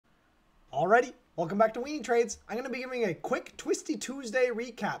Alrighty, welcome back to Weenie Trades. I'm going to be giving a quick Twisty Tuesday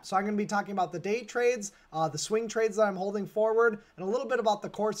recap. So I'm going to be talking about the day trades, the swing trades that I'm holding forward, and a little bit about the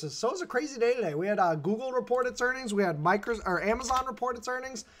courses. So it was a crazy day today. We had Google report its earnings, we had Amazon report its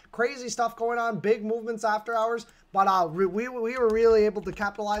earnings, crazy stuff going on, big movements after hours. But we were really able to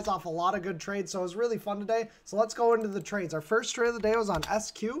capitalize off a lot of good trades, so it was really fun today. So let's go into the trades. Our first trade of the day was on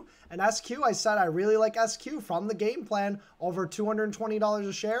SQ. And SQ, I said I really like SQ from the game plan, over $220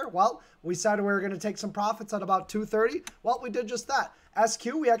 a share. Well, we said we were going to take some profits at about 230. Well, we did just that. SQ,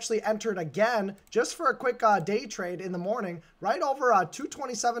 we actually entered again just for a quick day trade in the morning, right over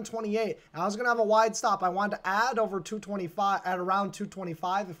 227.28. And I was going to have a wide stop. I wanted to add over 225 at around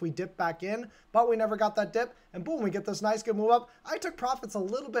 225 if we dip back in, but we never got that dip. And boom, we get this nice good move up. I took profits a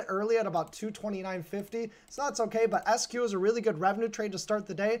little bit early at about 229.50, so that's okay. But SQ is a really good revenue trade to start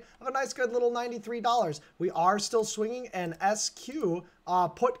the day of a nice good little $93. We are still swinging an SQ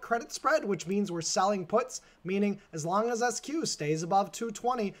put credit spread, which means we're selling puts, meaning as long as SQ stays above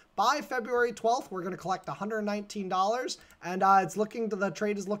 220 by February 12th, we're going to collect $119, and the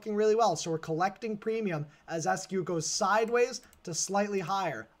trade is looking really well. So we're collecting premium as SQ goes sideways to slightly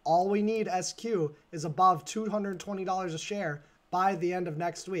higher. All we need SQ is above $220 a share by the end of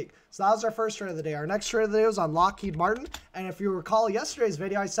next week. So that was our first trade of the day. Our next trade of the day was on Lockheed Martin. And if you recall yesterday's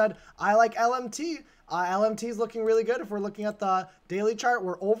video, I said I like LMT. LMT is looking really good. If we're looking at the daily chart,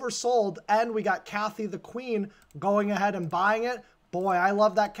 we're oversold, and we got Cathie the Queen going ahead and buying it. Boy, I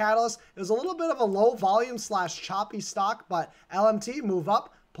love that catalyst. It was a little bit of a low volume / choppy stock, but LMT move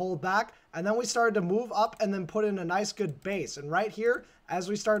up, pulled back, and then we started to move up and then put in a nice good base. And right here, as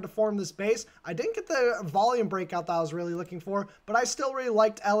we started to form this base, I didn't get the volume breakout that I was really looking for, but I still really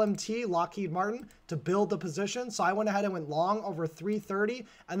liked LMT, Lockheed Martin, to build the position. So I went ahead and went long over 330,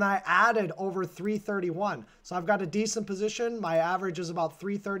 and then I added over 331. So I've got a decent position. My average is about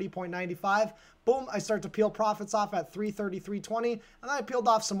 330.95. Boom, I start to peel profits off at 333.20, and then I peeled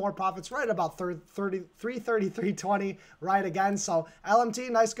off some more profits right about 333.20 right again. So LMT,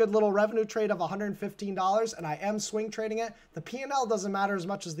 nice good little revenue trade of $115, and I am swing trading it. The P&L doesn't matter as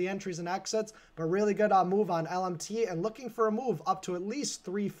much as the entries and exits, but really good move on LMT, and looking for a move up to at least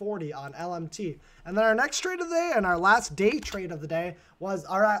 340 on LMT. And then our next trade of the day and our last day trade of the day was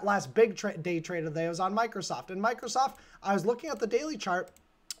our last big day trade of the day was on Microsoft. And Microsoft, I was looking at the daily chart,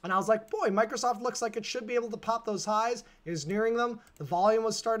 and I was like, boy, Microsoft looks like it should be able to pop those highs. It was nearing them. The volume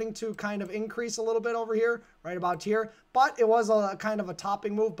was starting to kind of increase a little bit over here, right about here. But it was a kind of a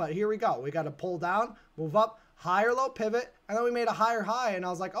topping move. But here we go. We got to pull down, move up, higher low pivot, and then we made a higher high. And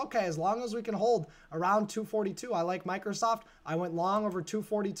I was like, okay, as long as we can hold around 242, I like Microsoft. I went long over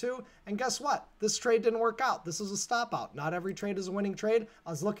 242, and guess what? This trade didn't work out. This is a stop out. Not every trade is a winning trade. I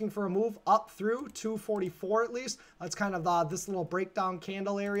was looking for a move up through 244 at least. That's kind of this little breakdown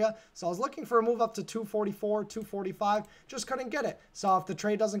candle area. So I was looking for a move up to 244, 245, just couldn't get it. So if the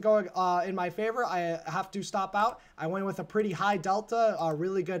trade doesn't go in my favor, I have to stop out. I went with a pretty high delta,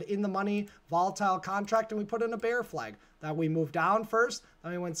 really good in the money, volatile contract, and we put in a bear flag. That we moved down first,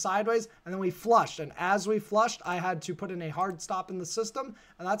 then we went sideways, and then we flushed. And as we flushed, I had to put in a hard stop in the system,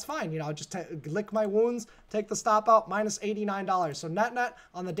 and that's fine. You know, just lick my wounds, take the stop out, minus $89. So net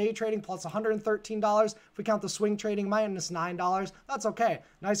on the day trading plus $113. If we count the swing trading, minus $9. That's okay.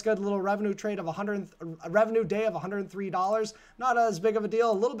 Nice, good little revenue trade of revenue day of $103. Not as big of a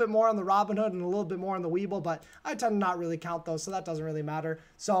deal. A little bit more on the Robinhood and a little bit more on the Webull, but I tend to not really count those, so that doesn't really matter.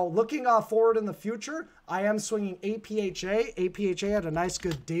 So looking forward in the future, I am swinging APHA. APHA had a nice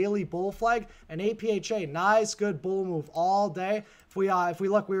good daily bull flag, and APHA, nice good bull move all day. If we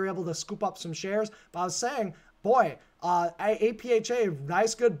look, we were able to scoop up some shares, but I was saying, boy, APHA,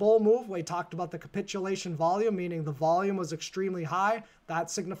 nice good bull move. We talked about the capitulation volume, meaning the volume was extremely high. That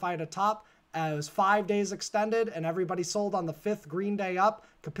signified a top. It was 5 days extended, and everybody sold on the 5th green day up,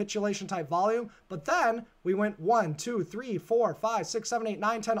 capitulation type volume. But then we went 1, 2, 3, 4, 5, 6, 7, 8,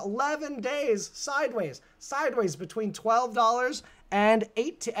 9, 10, 11 days sideways between $12 and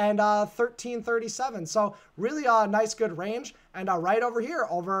 $13.37. So really a nice good range, and right over here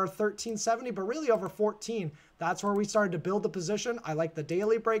over $13.70, but really over 14. That's where we started to build the position. I like the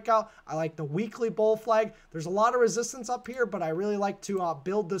daily breakout. I like the weekly bull flag. There's a lot of resistance up here, but I really like to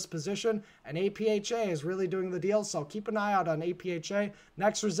build this position, and APHA is really doing the deal. So keep an eye out on APHA.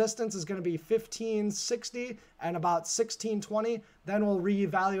 Next resistance is going to be 1560 and about 1620. Then we'll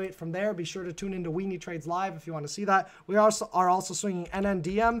reevaluate from there. Be sure to tune into Weenie Trades Live if you want to see that. We are also swinging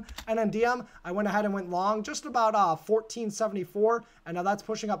NNDM. NNDM, I went ahead and went long just about 1474, and now that's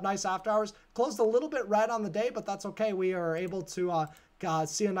pushing up nice after hours. Closed a little bit red on the day, but that's okay. We are able to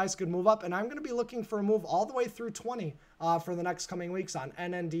see a nice good move up, and I'm going to be looking for a move all the way through 20 for the next coming weeks on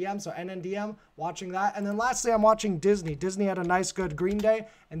NNDM. So NNDM, watching that. And then lastly, I'm watching Disney. Disney had a nice good green day,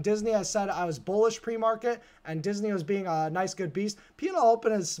 and Disney, I said I was bullish pre-market, and Disney was being a nice good beast. P&L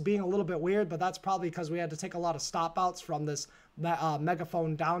open is being a little bit weird, but that's probably because we had to take a lot of stop outs from this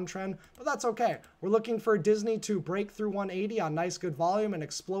megaphone downtrend, but that's okay. We're looking for Disney to break through 180 on nice good volume and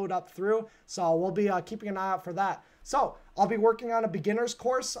explode up through, so we'll be keeping an eye out for that. So I'll be working on a beginner's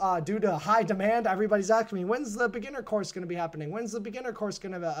course due to high demand. Everybody's asking me, when's the beginner course going to be happening? When's the beginner course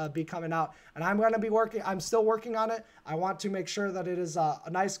going to be coming out? And I'm going to be working. I'm still working on it. I want to make sure that it is a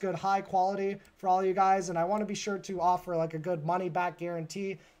nice, good, high quality for all you guys. And I want to be sure to offer like a good money back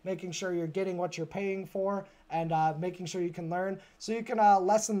guarantee, making sure you're getting what you're paying for, and making sure you can learn, so you can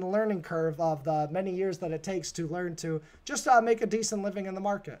lessen the learning curve of the many years that it takes to learn to just make a decent living in the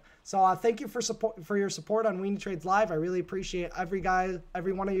market. So thank you for your support on Weenie Trades Live. I really appreciate every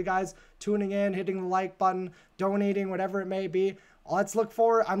one of you guys tuning in, hitting the like button, donating, whatever it may be.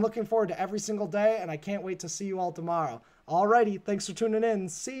 I'm looking forward to every single day, and I can't wait to see you all tomorrow. Alrighty, thanks for tuning in.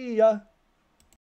 See ya.